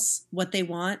girls what they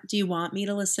want. Do you want me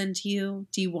to listen to you?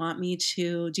 Do you want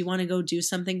to go do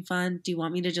something fun? Do you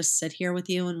want me to just sit here with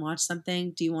you and watch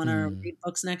something? Do you want to read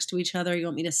books next to each other? You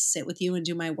want me to sit with you and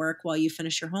do my work while you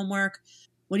finish your homework?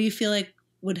 What do you feel like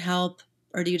would help?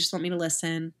 Or do you just want me to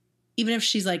listen? Even if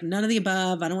she's like, none of the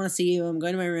above, I don't want to see you, I'm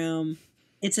going to my room.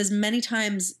 It's as many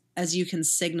times as you can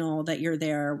signal that you're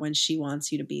there when she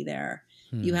wants you to be there.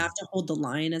 You have to hold the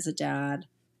line as a dad.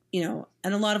 And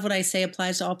a lot of what I say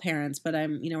applies to all parents, but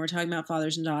we're talking about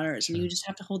fathers and daughters, and you just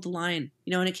have to hold the line,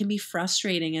 and it can be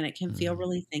frustrating and it can feel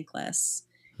really thankless.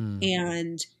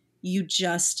 And you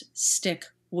just stick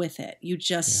with it. You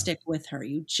just stick with her.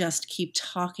 You just keep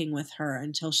talking with her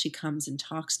until she comes and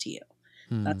talks to you.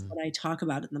 That's what I talk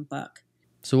about in the book.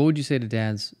 So what would you say to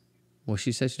dads? Well,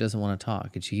 she says she doesn't want to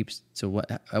talk, and she keeps,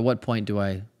 at what point do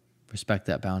I respect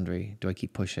that boundary? Do I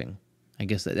keep pushing? I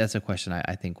guess that's a question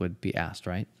I think would be asked,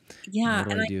 right? Yeah,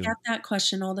 and I get that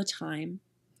question all the time.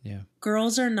 Yeah.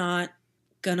 Girls are not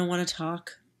going to want to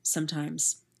talk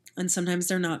sometimes. And sometimes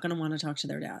they're not going to want to talk to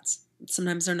their dads.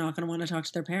 Sometimes they're not going to want to talk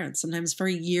to their parents. Sometimes for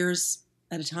years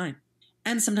at a time.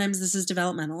 And sometimes this is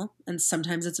developmental. And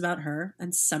sometimes it's about her.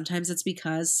 And sometimes it's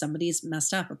because somebody's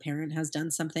messed up. A parent has done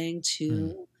something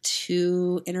to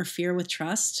interfere with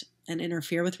trust and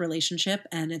interfere with relationship,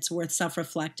 and it's worth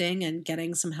self-reflecting and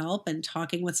getting some help and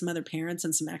talking with some other parents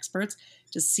and some experts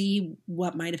to see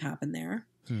what might have happened there.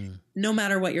 No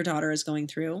matter what your daughter is going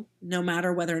through, no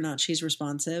matter whether or not she's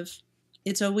responsive,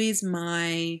 it's always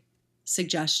my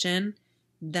suggestion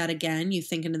that, again, you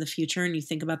think into the future and you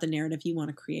think about the narrative you want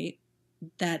to create,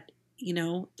 that,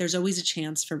 there's always a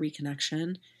chance for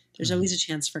reconnection. There's always a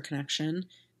chance for connection.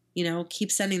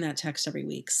 Keep sending that text every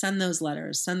week. Send those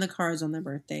letters. Send the cards on their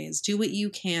birthdays. Do what you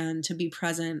can to be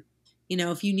present.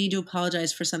 If you need to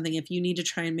apologize for something, if you need to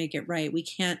try and make it right, we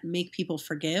can't make people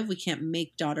forgive. We can't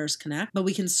make daughters connect, but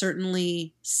we can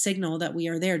certainly signal that we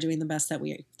are there doing the best that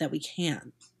we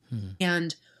can.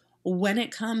 And when it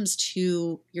comes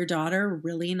to your daughter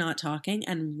really not talking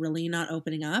and really not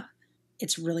opening up,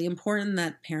 it's really important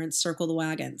that parents circle the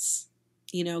wagons,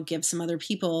 give some other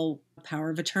people power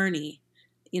of attorney.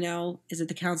 Is it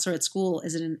the counselor at school?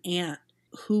 Is it an aunt?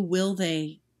 Who will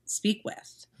they speak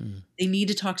with? They need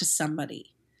to talk to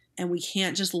somebody. And we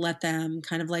can't just let them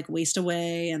kind of like waste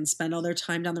away and spend all their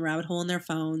time down the rabbit hole on their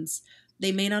phones.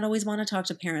 They may not always want to talk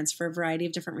to parents for a variety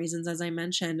of different reasons, as I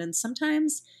mentioned. And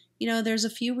sometimes, there's a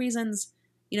few reasons,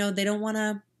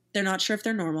 they're not sure if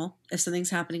they're normal, if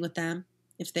something's happening with them,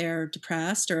 if they're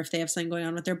depressed, or if they have something going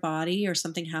on with their body, or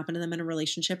something happened to them in a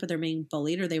relationship, or they're being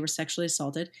bullied, or they were sexually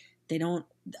assaulted.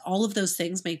 All of those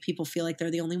things make people feel like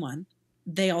they're the only one.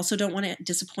 They also don't want to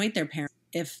disappoint their parents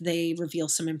if they reveal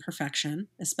some imperfection,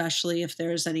 especially if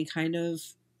there's any kind of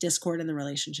discord in the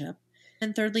relationship.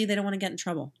 And thirdly, they don't want to get in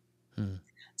trouble.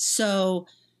 So,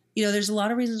 there's a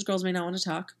lot of reasons girls may not want to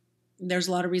talk. There's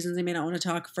a lot of reasons they may not want to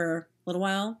talk for a little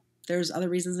while. There's other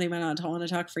reasons they might not want to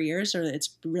talk for years, or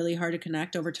it's really hard to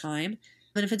connect over time.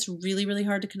 But if it's really, really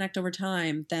hard to connect over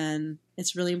time, then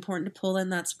it's really important to pull in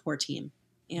that support team.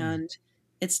 And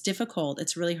it's difficult.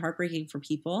 It's really heartbreaking for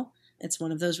people. It's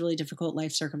one of those really difficult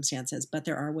life circumstances, but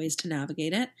there are ways to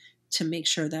navigate it to make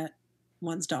sure that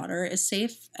one's daughter is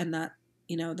safe and that,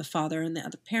 the father and the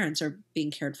other parents are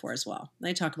being cared for as well. And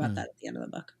I talk about that at the end of the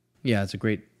book. Yeah, it's a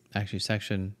great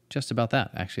section just about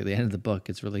that. Actually, at the end of the book,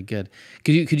 it's really good.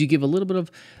 Could you give a little bit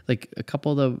of like a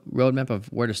couple of the roadmap of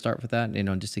where to start with that?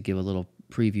 Just to give a little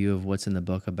preview of what's in the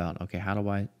book about, okay, how do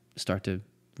I start to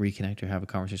reconnect or have a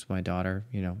conversation with my daughter?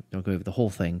 Don't go over the whole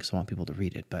thing because I want people to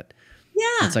read it, but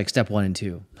yeah, it's like step 1 and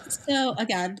 2. So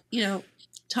again,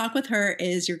 Talk with Her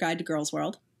is your guide to girls'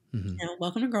 world.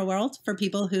 Welcome to Girl World for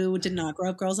people who did not grow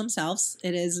up girls themselves.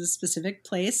 It is a specific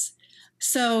place.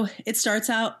 So it starts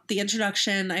out, the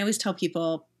introduction. I always tell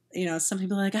people, some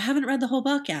people are like, I haven't read the whole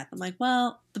book yet. I'm like,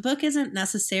 well, the book isn't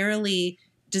necessarily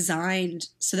designed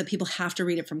so that people have to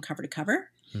read it from cover to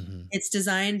cover. It's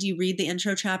designed, you read the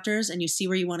intro chapters and you see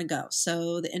where you want to go.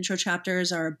 So the intro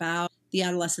chapters are about the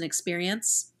adolescent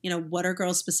experience. What are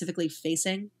girls specifically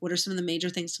facing? What are some of the major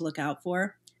things to look out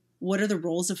for? What are the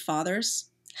roles of fathers?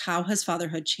 How has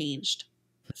fatherhood changed?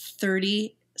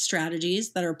 30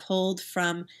 strategies that are pulled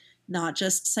from not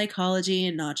just psychology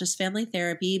and not just family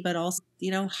therapy, but also,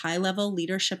 high-level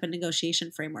leadership and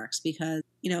negotiation frameworks, because,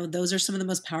 those are some of the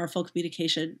most powerful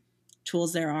communication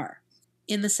tools there are.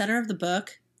 In the center of the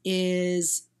book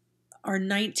is our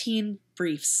 19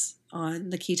 briefs on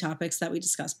the key topics that we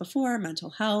discussed before: mental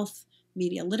health,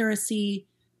 media literacy,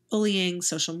 bullying,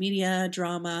 social media,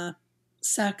 drama,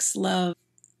 sex, love,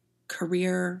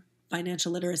 career,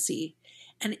 financial literacy.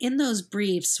 And in those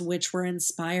briefs, which were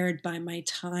inspired by my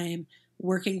time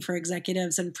working for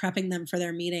executives and prepping them for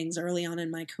their meetings early on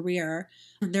in my career,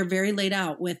 they're very laid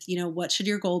out with, what should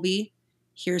your goal be?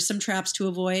 Here's some traps to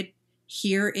avoid.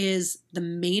 Here is the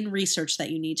main research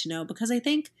that you need to know. Because I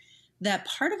think that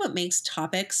part of what makes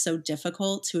topics so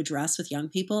difficult to address with young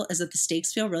people is that the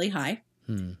stakes feel really high,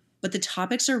 but the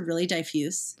topics are really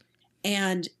diffuse,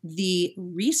 and the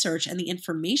research and the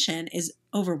information is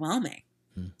overwhelming.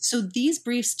 So these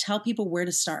briefs tell people where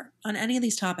to start on any of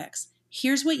these topics.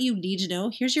 Here's what you need to know.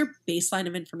 Here's your baseline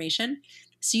of information.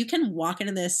 So you can walk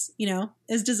into this,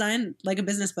 is designed like a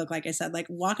business book, like I said, like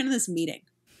walk into this meeting,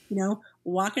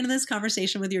 walk into this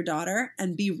conversation with your daughter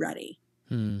and be ready.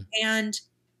 And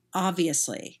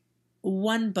obviously,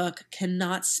 one book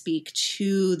cannot speak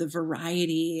to the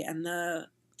variety and the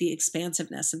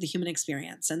expansiveness of the human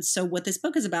experience. And so what this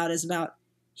book is about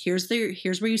here's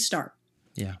where you start.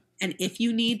 Yeah. And if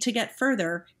you need to get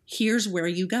further, here's where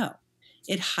you go.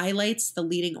 It highlights the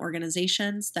leading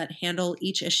organizations that handle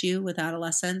each issue with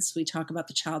adolescents. We talk about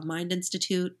the Child Mind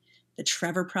Institute, the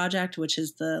Trevor Project, which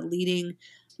is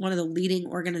one of the leading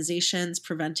organizations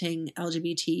preventing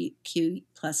LGBTQ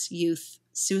plus youth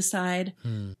suicide.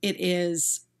 It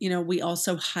is, we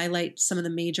also highlight some of the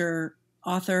major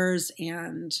authors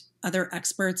and other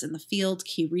experts in the field,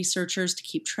 key researchers to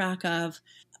keep track of,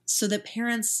 so that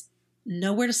parents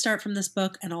know where to start from this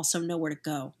book and also know where to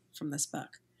go from this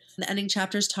book. The ending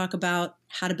chapters talk about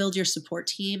how to build your support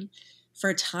team. For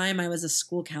a time, I was a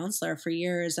school counselor for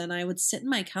years, and I would sit in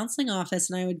my counseling office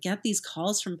and I would get these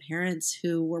calls from parents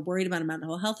who were worried about a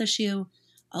mental health issue,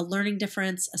 a learning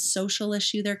difference, a social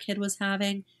issue their kid was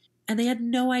having, and they had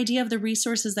no idea of the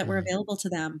resources that were available to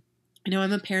them.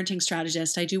 I'm a parenting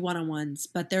strategist. I do one-on-ones,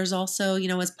 but there's also,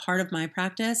 as part of my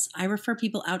practice, I refer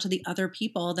people out to the other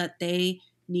people that they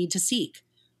need to seek.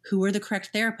 Who are the correct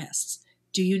therapists?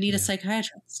 Do you need a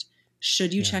psychiatrist?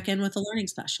 Should you check in with a learning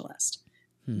specialist?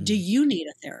 Do you need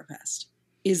a therapist?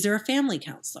 Is there a family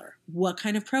counselor? What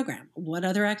kind of program? What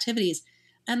other activities?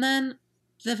 And then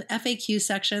the FAQ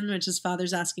section, which is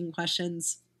fathers asking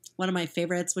questions, one of my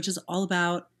favorites, which is all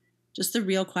about just the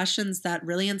real questions that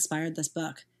really inspired this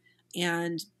book.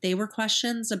 And they were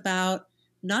questions about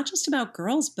not just about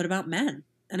girls, but about men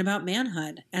and about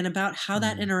manhood and about how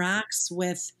that interacts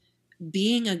with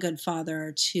being a good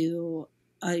father to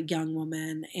a young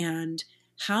woman, and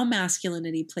how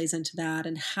masculinity plays into that,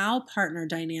 and how partner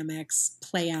dynamics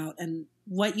play out, and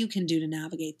what you can do to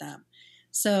navigate them.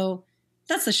 So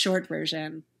that's the short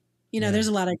version. There's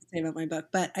a lot I can say about my book,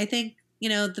 but I think,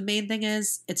 the main thing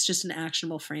is it's just an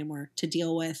actionable framework to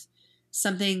deal with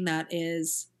something that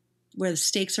is where the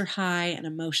stakes are high and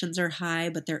emotions are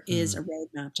high, but there is a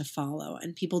roadmap to follow,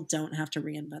 and people don't have to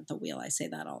reinvent the wheel. I say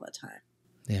that all the time.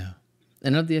 Yeah.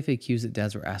 And of the FAQs that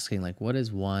dads were asking, like, what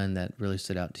is one that really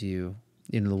stood out to you?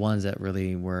 The ones that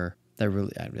really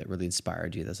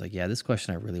inspired you. That's like, yeah, this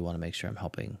question I really want to make sure I'm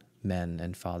helping men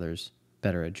and fathers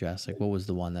better address. Like, what was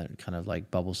the one that kind of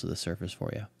like bubbles to the surface for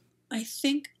you? I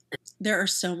think there are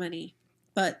so many,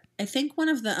 but I think one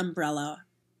of the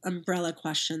umbrella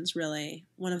questions, really,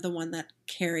 one of the one that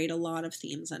carried a lot of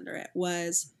themes under it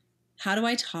was, how do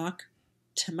I talk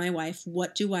to my wife?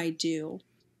 What do I do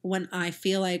when I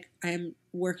feel like I'm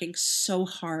working so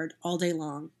hard all day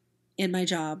long in my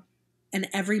job, and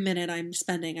every minute I'm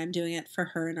doing it for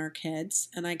her and our kids,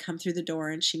 and I come through the door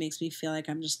and she makes me feel like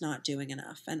I'm just not doing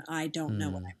enough, and I don't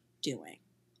know what I'm doing,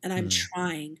 and I'm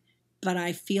trying, but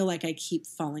I feel like I keep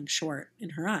falling short in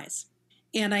her eyes.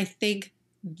 And I think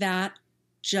that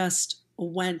just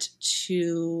went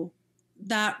to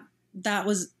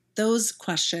those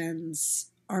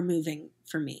questions are moving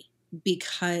for me,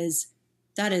 because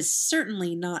that is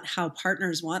certainly not how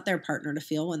partners want their partner to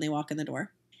feel when they walk in the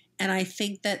door. And I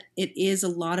think that it is a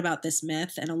lot about this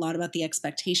myth and a lot about the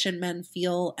expectation men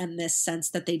feel, and this sense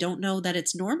that they don't know that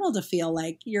it's normal to feel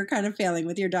like you're kind of failing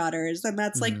with your daughters, and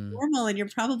that's like normal, and you're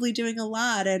probably doing a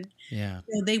lot. And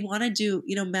they want to do,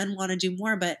 men want to do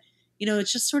more, but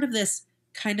it's just sort of this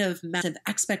kind of massive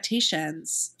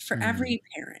expectations for every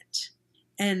parent.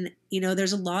 And,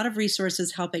 there's a lot of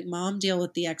resources helping mom deal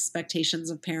with the expectations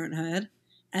of parenthood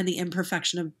and the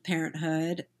imperfection of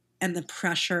parenthood and the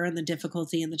pressure and the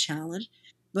difficulty and the challenge.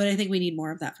 But I think we need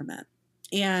more of that for men.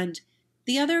 And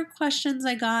the other questions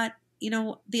I got,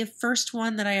 the first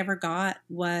one that I ever got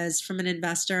was from an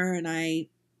investor. And I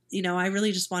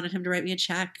really just wanted him to write me a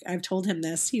check. I've told him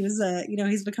this. He was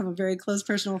he's become a very close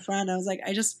personal friend. I was like,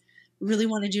 I just really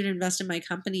wanted you to invest in my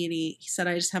company. And he said,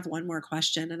 I just have one more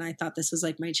question. And I thought this was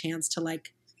like my chance to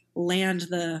like land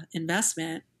the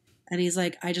investment. And he's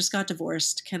like, I just got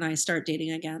divorced. Can I start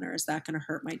dating again? Or is that going to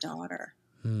hurt my daughter?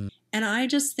 And I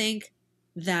just think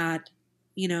that,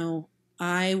 you know,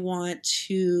 I want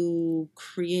to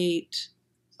create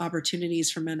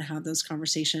opportunities for men to have those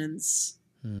conversations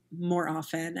more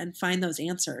often and find those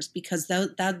answers, because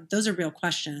those are real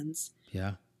questions.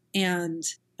 Yeah. And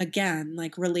again,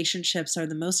 like, relationships are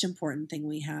the most important thing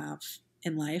we have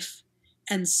in life.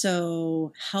 And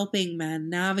so helping men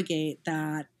navigate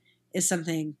that is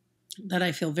something that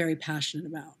I feel very passionate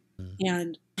about.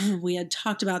 And we had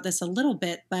talked about this a little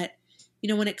bit, but, you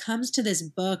know, when it comes to this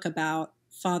book about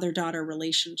father-daughter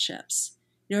relationships,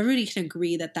 you know, everybody can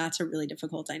agree that that's a really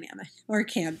difficult dynamic, or it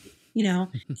can be, you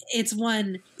know. It's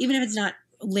one, even if it's not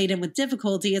laden with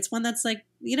difficulty, it's one that's like,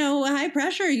 you know, high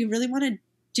pressure. You really want to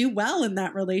do well in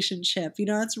that relationship. You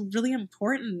know, that's really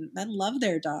important. Men love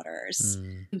their daughters.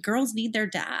 Girls need their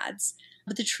dads.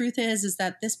 But the truth is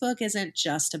that this book isn't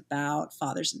just about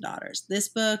fathers and daughters. This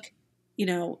book, you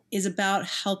know, is about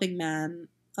helping men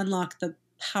unlock the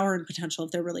power and potential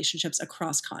of their relationships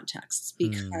across contexts.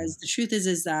 Because the truth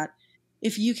is that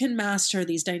if you can master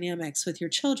these dynamics with your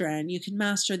children, you can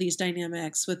master these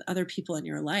dynamics with other people in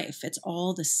your life. It's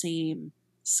all the same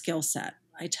skill set.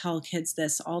 I tell kids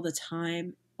this all the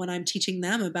time when I'm teaching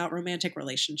them about romantic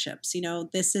relationships. You know,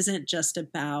 this isn't just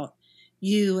about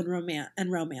you and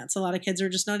romance. A lot of kids are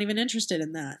just not even interested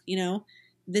in that. You know,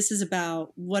 this is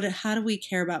about how do we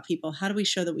care about people? How do we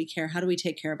show that we care? How do we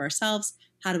take care of ourselves?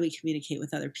 How do we communicate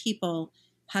with other people?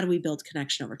 How do we build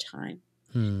connection over time?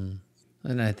 And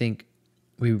I think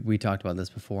we talked about this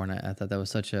before, and I thought that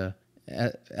was such as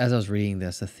I was reading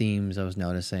this, the themes I was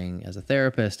noticing as a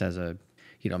therapist, as a,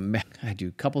 you know, I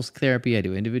do couples therapy, I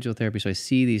do individual therapy. So I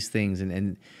see these things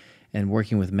and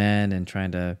working with men and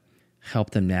trying to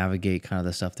help them navigate kind of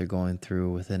the stuff they're going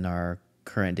through within our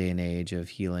current day and age of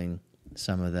healing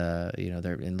some of the, you know,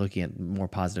 and looking at more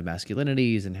positive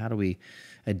masculinities and how do we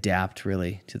adapt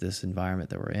really to this environment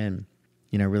that we're in.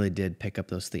 You know, I really did pick up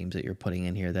those themes that you're putting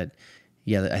in here that,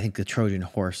 yeah, I think the Trojan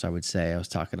horse, I would say, I was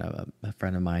talking to a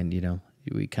friend of mine, you know,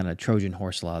 we kind of Trojan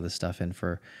horse a lot of this stuff in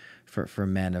for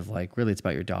men of like, really it's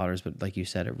about your daughters, but like you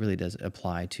said, it really does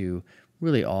apply to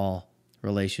really all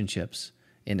relationships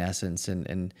in essence.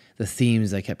 And the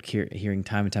themes I kept hearing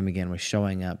time and time again was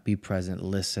showing up, be present,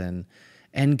 listen,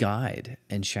 and guide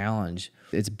and challenge.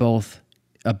 It's both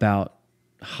about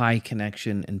high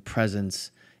connection and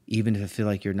presence, even if I feel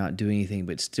like you're not doing anything,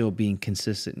 but still being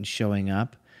consistent and showing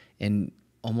up and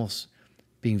almost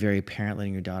being very apparent,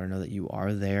 letting your daughter know that you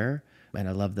are there. And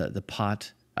I love the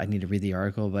pot. I need to read the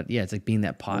article, but yeah, it's like being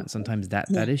that pot. And sometimes that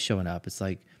is showing up. It's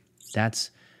like, that's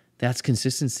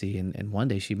consistency. And one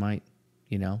day she might,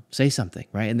 you know, say something,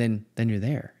 right? And then you're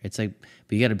there. It's like,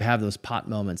 but you got to have those pot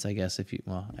moments, I guess,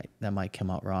 that might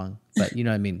come out wrong, but you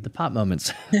know what I mean? The pot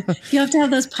moments. You have to have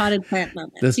those potted plant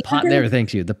moments.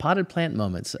 Thank you. The potted plant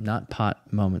moments, not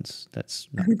pot moments. That's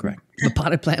not correct. The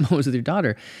potted plant moments with your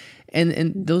daughter.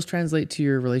 And those translate to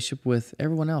your relationship with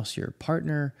everyone else, your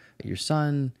partner, your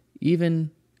son,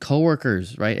 even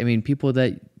coworkers, right? I mean, people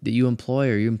that you employ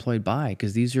or you're employed by,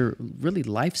 because these are really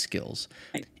life skills.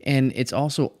 Right. And it's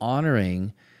also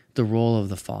honoring the role of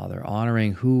the father,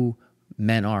 honoring who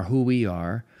men are, who we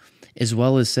are, as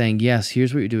well as saying, yes,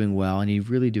 here's what you're doing well. And you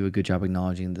really do a good job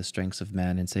acknowledging the strengths of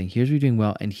men and saying, here's what you're doing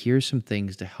well. And here's some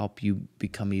things to help you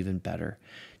become even better,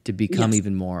 to become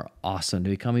even more awesome,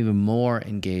 to become even more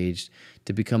engaged,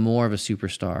 to become more of a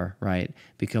superstar, right?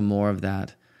 Become more of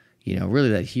that, you know, really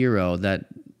that hero,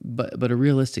 but a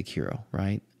realistic hero,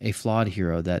 right? A flawed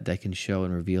hero that can show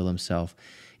and reveal himself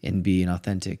and be an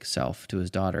authentic self to his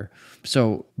daughter.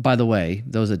 So, by the way,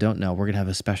 those that don't know, we're going to have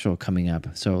a special coming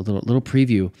up. So a little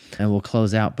preview, and we'll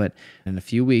close out. But in a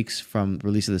few weeks from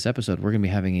release of this episode, we're going to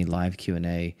be having a live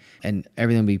Q&A, and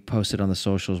everything will be posted on the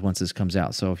socials once this comes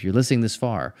out. So if you're listening this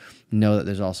far, know that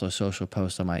there's also a social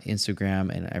post on my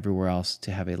Instagram and everywhere else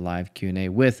to have a live Q&A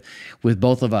with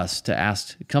both of us to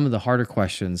ask some of the harder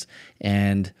questions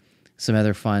and some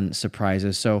other fun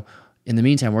surprises. So in the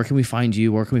meantime, where can we find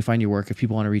you? Where can we find your work if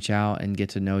people want to reach out and get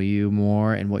to know you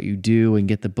more and what you do and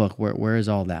get the book? Where is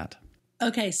all that?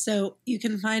 Okay, so you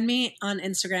can find me on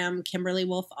Instagram, Kimberly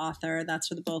Wolf Author. That's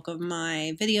where the bulk of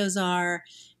my videos are.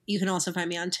 You can also find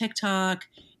me on TikTok,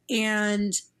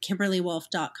 and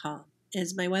KimberlyWolf.com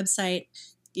is my website.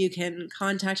 You can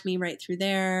contact me right through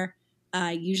there.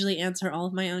 I usually answer all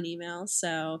of my own emails.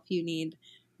 So if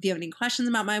you have any questions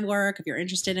about my work, if you're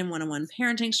interested in one-on-one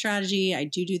parenting strategy, I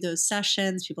do those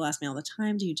sessions. People ask me all the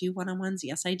time, do you do one-on-ones?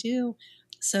 Yes, I do.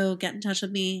 So get in touch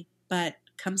with me, but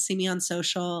come see me on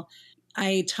social.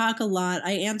 I talk a lot.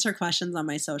 I answer questions on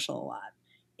my social a lot.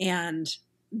 And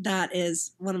that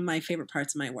is one of my favorite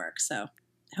parts of my work. So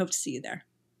I hope to see you there.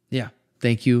 Yeah.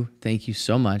 thank you. Thank you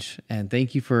so much. And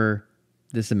thank you for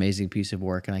this amazing piece of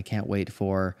work. And I can't wait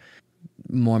for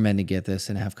more men to get this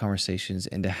and have conversations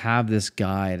and to have this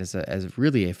guide as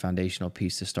really a foundational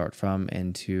piece to start from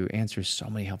and to answer so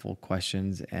many helpful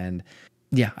questions. And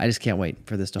yeah, I just can't wait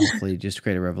for this to hopefully just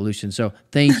create a revolution. So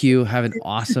thank you. Have an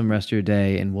awesome rest of your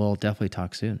day, and we'll definitely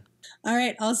talk soon. All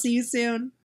right. I'll see you soon.